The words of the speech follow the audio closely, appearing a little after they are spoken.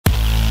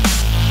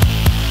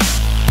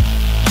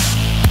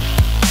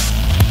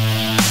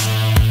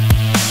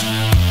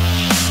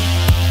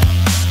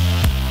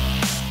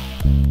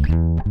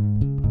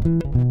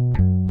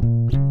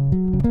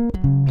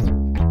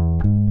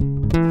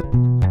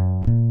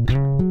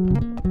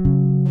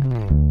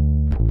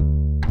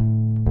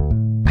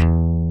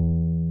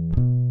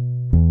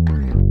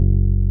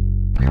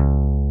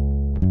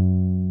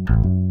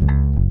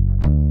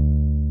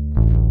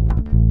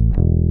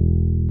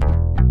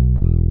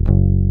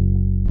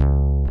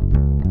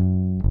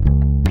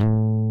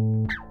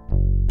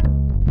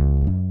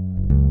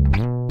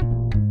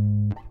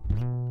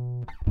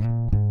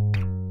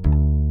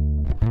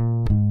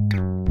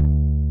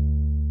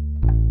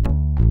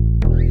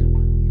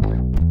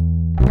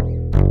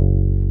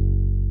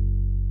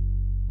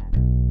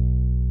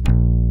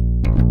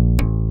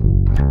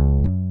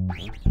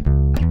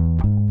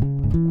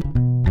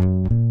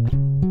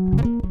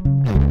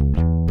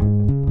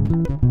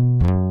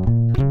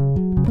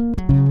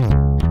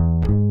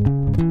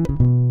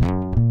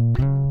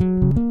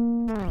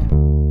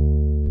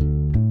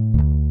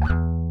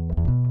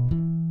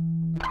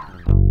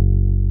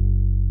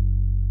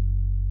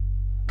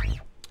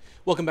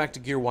Welcome back to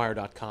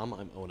GearWire.com.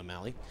 I'm Owen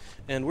O'Malley,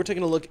 and we're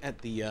taking a look at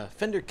the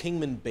Fender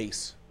Kingman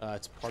Bass.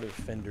 It's part of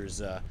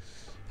Fender's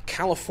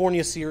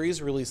California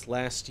series released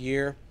last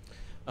year.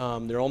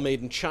 They're all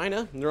made in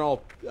China, and they're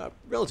all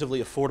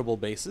relatively affordable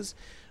basses.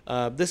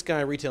 This guy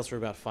retails for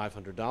about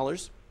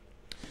 $500.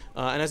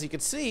 And as you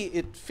can see,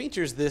 it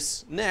features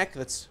this neck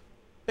that's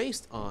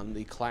based on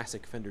the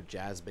classic Fender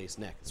jazz bass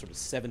neck. It's sort of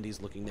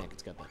 70s looking neck.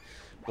 It's got the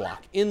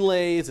block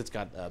inlays, it's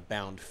got a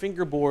bound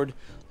fingerboard,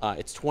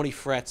 it's 20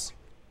 frets,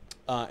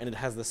 and it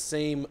has the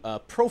same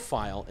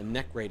profile and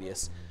neck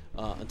radius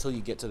until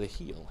you get to the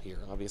heel here,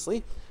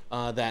 obviously,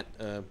 that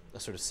a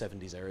sort of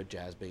 70s era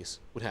jazz bass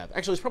would have.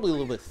 Actually, it's probably a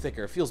little bit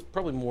thicker. It feels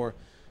probably more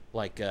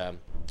like,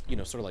 you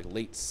know, sort of like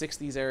late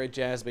 60s era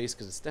jazz bass,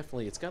 because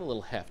it's got a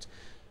little heft,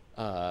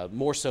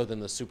 more so than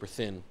the super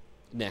thin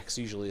necks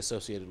usually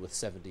associated with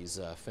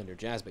 70s Fender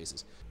jazz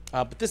basses.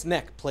 But this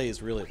neck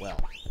plays really well.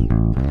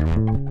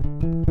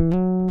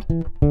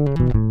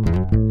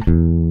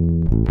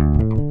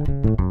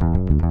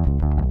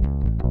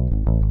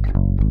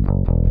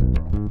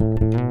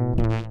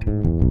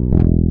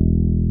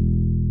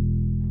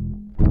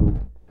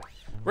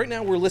 Right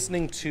now we're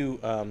listening to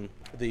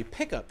the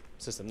pickup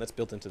system that's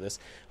built into this.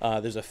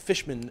 There's a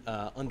Fishman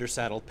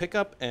undersaddle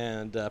pickup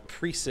and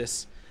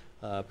Precis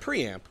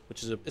preamp,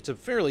 which is it's a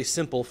fairly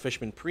simple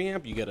Fishman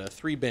preamp. You get a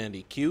 3-band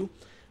EQ,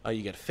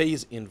 you get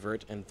phase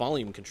invert and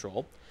volume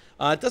control.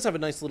 It does have a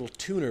nice little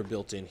tuner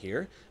built in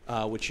here,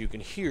 which you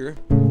can hear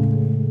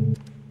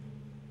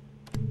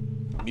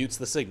mutes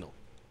the signal.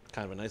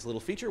 Kind of a nice little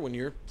feature when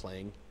you're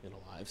playing in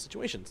a live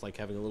situation. It's like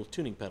having a little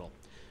tuning pedal.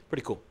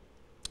 Pretty cool.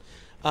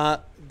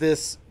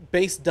 This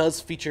bass does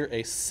feature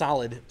a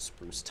solid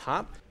spruce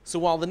top. So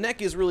while the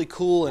neck is really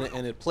cool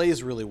and it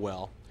plays really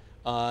well,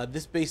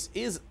 this bass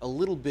is a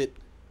little bit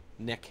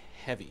neck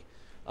heavy.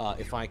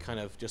 If I kind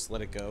of just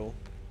let it go,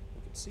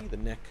 you can see the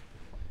neck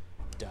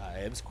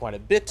dives quite a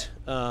bit.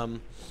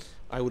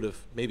 I would have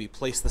maybe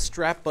placed the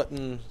strap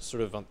button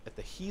sort of at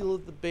the heel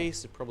of the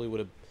bass. It probably would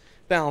have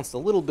balanced a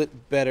little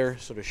bit better,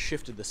 sort of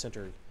shifted the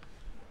center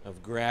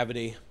of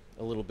gravity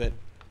a little bit.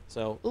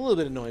 So a little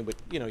bit annoying, but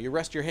you know, you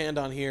rest your hand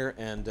on here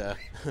and and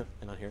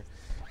on here,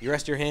 you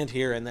rest your hand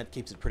here, and that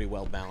keeps it pretty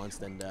well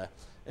balanced and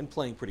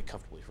playing pretty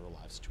comfortably for a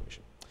live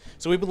situation.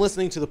 So we've been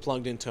listening to the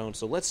plugged-in tone.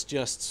 So let's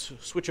just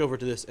switch over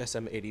to this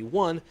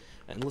SM81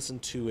 and listen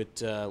to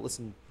it.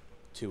 Listen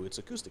to its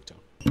acoustic tone.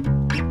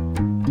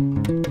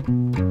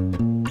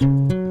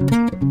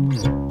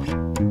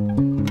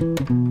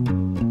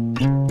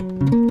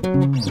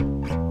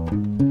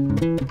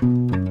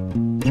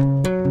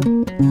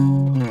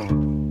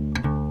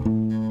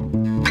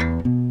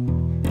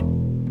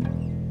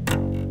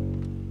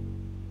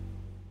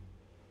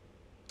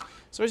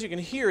 So as you can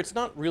hear, it's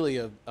not really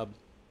a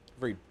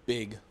very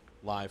big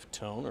live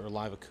tone or a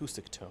live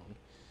acoustic tone.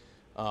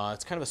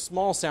 It's kind of a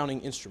small sounding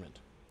instrument,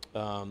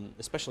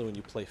 especially when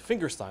you play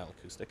fingerstyle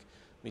acoustic.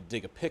 Let me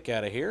dig a pick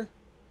out of here.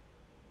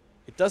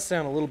 It does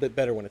sound a little bit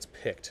better when it's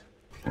picked.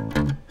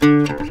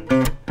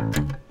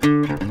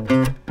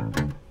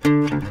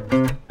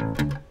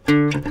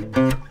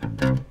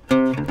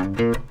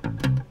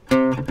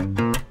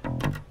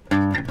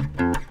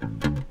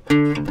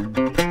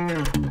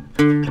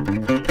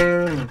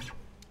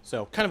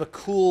 So kind of a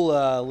cool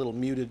little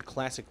muted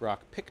classic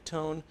rock pick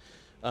tone,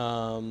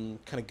 kind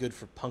of good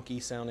for punky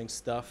sounding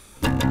stuff.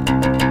 I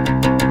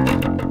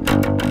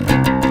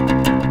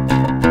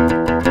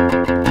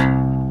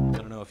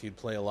don't know if you'd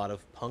play a lot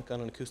of punk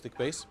on an acoustic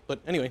bass, but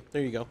anyway,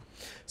 there you go.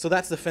 So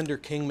that's the Fender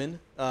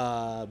Kingman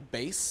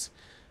bass.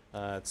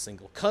 It's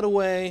single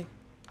cutaway,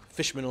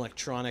 Fishman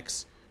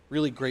Electronics,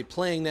 really great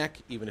playing neck,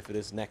 even if it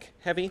is neck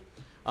heavy.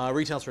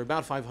 Retails for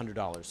about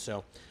 $500.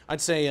 So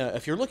I'd say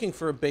if you're looking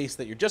for a bass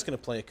that you're just going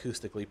to play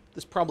acoustically,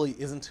 this probably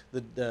isn't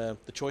the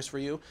choice for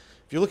you.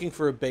 If you're looking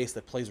for a bass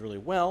that plays really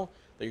well,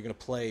 that you're going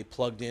to play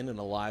plugged in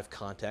a live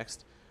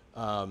context,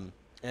 and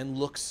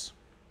looks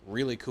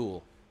really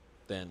cool,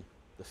 then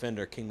the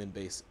Fender Kingman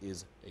bass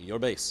is your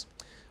bass.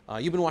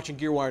 You've been watching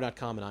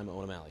GearWire.com, and I'm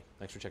Owen O'Malley.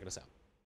 Thanks for checking us out.